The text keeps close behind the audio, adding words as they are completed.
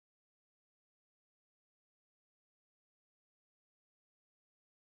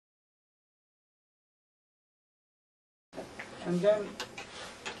and then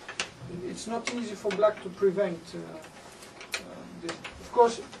it's not easy for black to prevent this. Of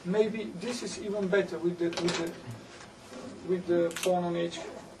course, maybe this is even better with the pawn on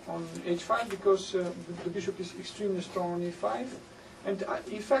h5, because the bishop is extremely strong on e5, and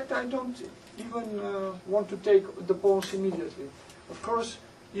in fact I don't even want to take the pawns immediately. Of course,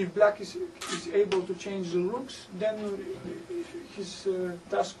 if black is able to change the rooks, then his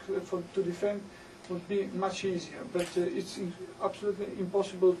task to defend would be much easier. But it's absolutely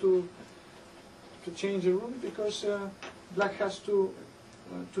impossible to change the rook, because black has to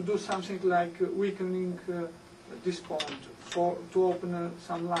do something like weakening this pawn to open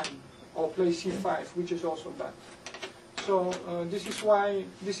some line, or play c5, which is also bad. So this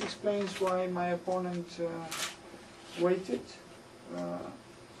explains why my opponent waited.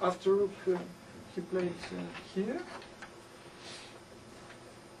 After rook, he played here,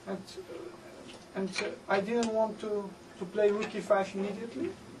 and I didn't want to play rook e5 immediately,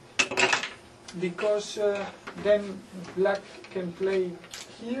 because then black can play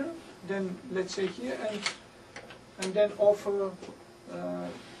here, then let's say here, and then offer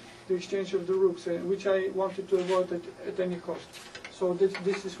the exchange of the rooks, which I wanted to avoid at any cost. So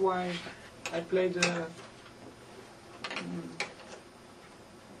this is why I played a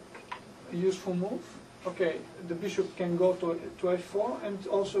useful move. Okay, the bishop can go to f4, and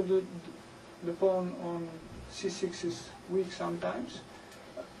also the pawn on c6 is weak sometimes.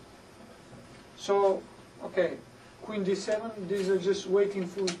 So, okay, queen d7, these are just waiting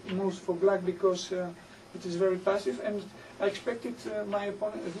for moves for black, because it is very passive, and I expected my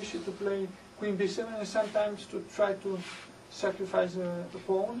opponent Vishy to play queen b7 and sometimes to try to sacrifice the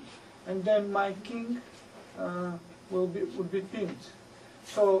pawn, and then my king would be pinned.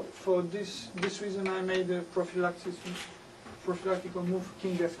 So for this reason I made a prophylactic move,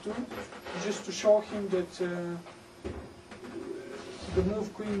 king f2, just to show him that the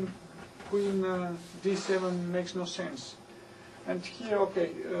move queen d7 makes no sense. And here,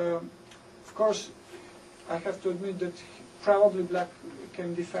 okay, of course I have to admit that probably black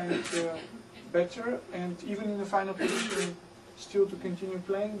can defend better, and even in the final position still to continue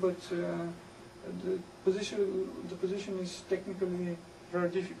playing, but the position is technically very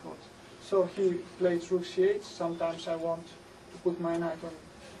difficult. So he plays rook c8. Sometimes I want to put my knight on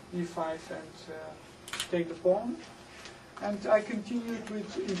e5 and take the pawn. And I continued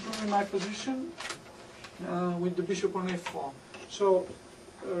with improving my position with the bishop on f4. So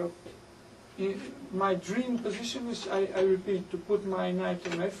my dream position is, I repeat, to put my knight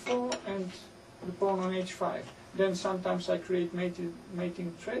on f4 and the pawn on h5. Then sometimes I create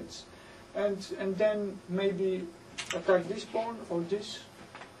mating threads, and then maybe attack this pawn or this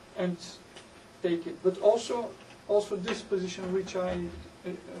and take it. But also this position which I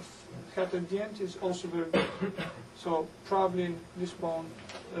had at the end is also very good. So probably this pawn,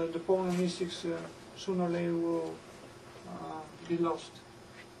 the pawn on e6, sooner or later will be lost.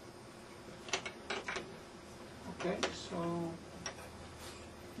 Okay, so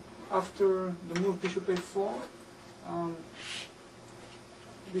after the move bishop a4,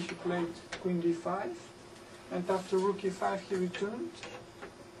 bishop played queen d5, and after rook e5 he returned,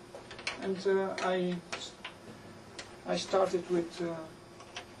 and I started with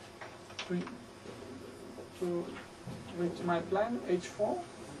my plan, h4,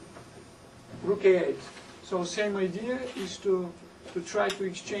 rook a8. So same idea is to try to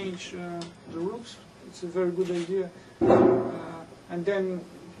exchange the rooks. It's a very good idea, and then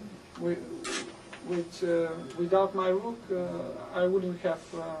without my rook I wouldn't have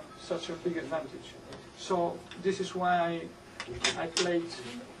such a big advantage. So this is why I played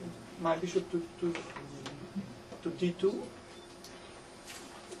my bishop to d2.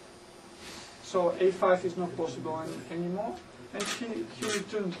 So a5 is not possible anymore, and he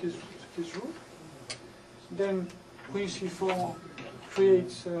returned his rook. Then queen c4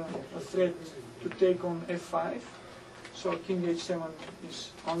 creates a threat to take on f5. So king h7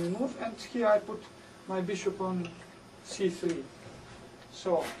 is on the move, and here I put my bishop on c3.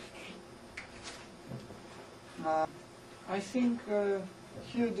 So I think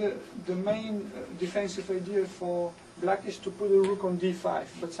here the main defensive idea for black is to put a rook on d5,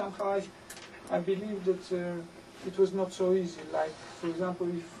 but somehow I believe that it was not so easy. Like, for example,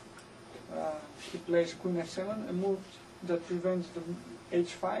 if he plays queen f7, a move that prevents the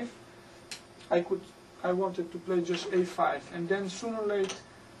h5, I wanted to play just a5, and then sooner or later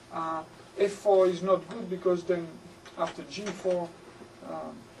f4 is not good, because then after g4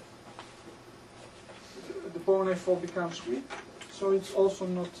 the pawn f4 becomes weak, so it's also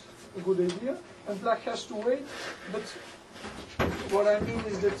not a good idea, and black has to wait. But what I mean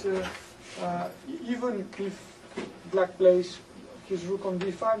is that even if black plays his rook on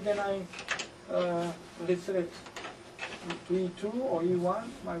d5, then I rethread to e2 or e1,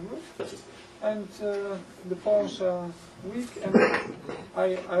 my rook, and the pawns are weak, and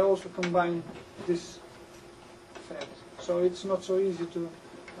I also combine this thread. So it's not so easy to,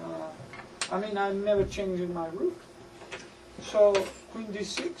 I mean, I'm never changing my rook. So queen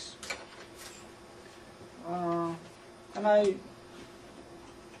d6, and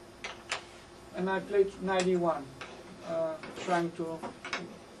I played knight e1, trying to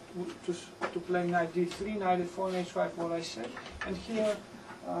play knight d3, knight f4, and h5, what I said. And here,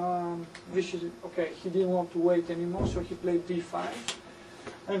 this is okay. He didn't want to wait anymore, so he played d5.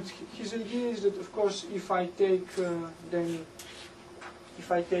 And his idea is that, of course, if I take, then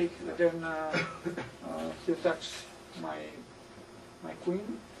he attacks my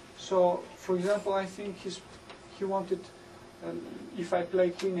queen. So, for example, I think he wanted, if I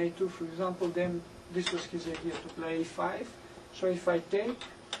play queen a2, for example, then this was his idea, to play a5. So if I take,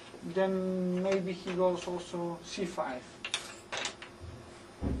 then maybe he goes also c5.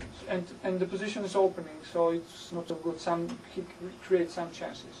 And the position is opening, so it's not so good. He creates some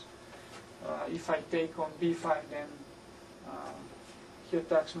chances. If I take on b5, then he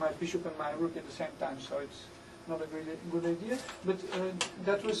attacks my bishop and my rook at the same time, so it's not a good idea. But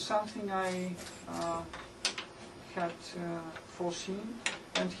that was something I had foreseen.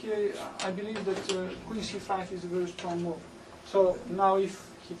 And here I believe that queen c5 is a very strong move. So now if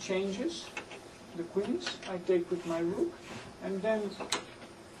he changes the queens, I take with my rook, and then,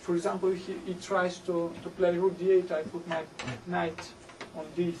 for example, if he tries to play rook d8, I put my knight on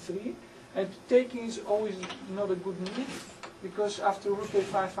d3. And taking is always not a good move, because after rook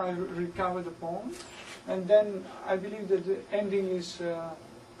a5 I recover the pawn, and then I believe that the ending is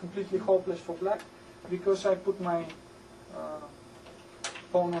completely hopeless for black, because I put my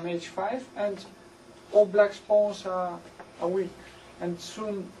pawn on h5, and all black's pawns are weak, and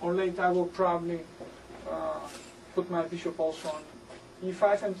soon or late I will probably put my bishop also on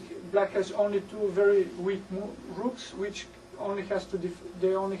e5, and black has only two very weak rooks, which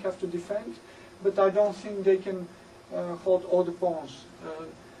they only have to defend, but I don't think they can hold all the pawns,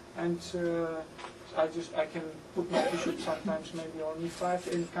 and I can put my bishop sometimes maybe on e5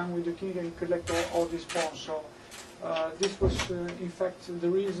 and come with the king and collect all these pawns. So this was in fact the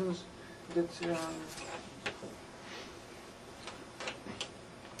reasons that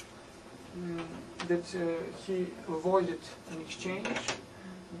he avoided an exchange,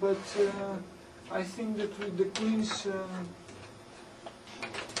 but I think that with the queens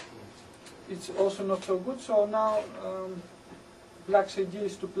it's also not so good. So now black's idea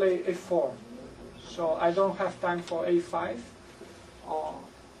is to play a4. So I don't have time for a5,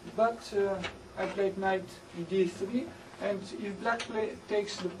 but I played knight d3, and if black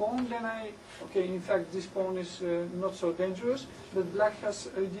takes the pawn, then in fact this pawn is not so dangerous, but black has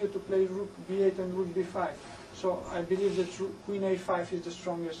idea to play rook b8 and rook b5. So I believe that queen a5 is the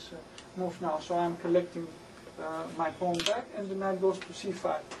strongest move now. So I'm collecting my pawn back, and the knight goes to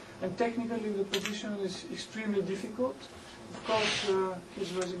c5. And technically the position is extremely difficult. Of course,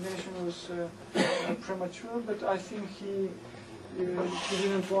 his resignation was premature, but I think he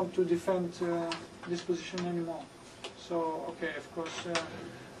didn't want to defend this position anymore. So, okay, of course,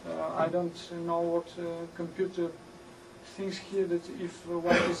 I don't know what computer thinks here, that if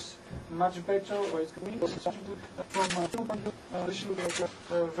white is much better or it's green, from my point of view, this looks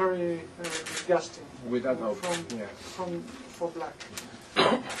very disgusting. Without hope. For black.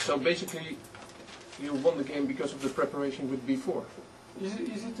 So basically, you won the game because of the preparation with b4. Is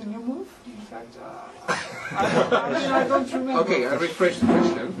it a new move? In fact, I don't remember. Okay, I rephrase the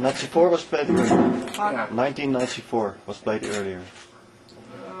question. Knight c4 was played earlier. Yeah. 19 knight c4 was played earlier.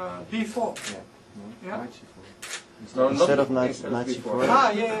 b4. Yeah. Yeah. No, Instead of knight c4.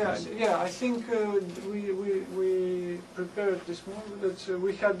 Yeah. I think we prepared this move. That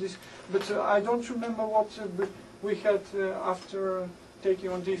we had this, but I don't remember what we had after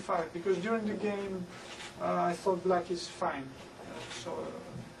taking on d5, because during the game I thought black is fine. So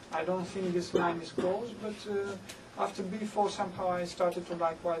I don't think this line is close, but after b4 somehow I started to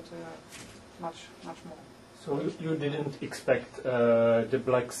like white much more. So you didn't expect the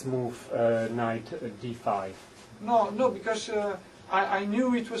black's move knight d5? No, because I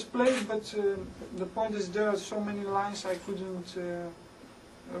knew it was played, but the point is there are so many lines I couldn't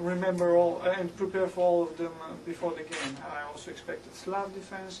remember all and prepare for all of them before the game. I also expected Slav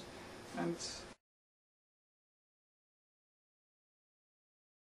defense, and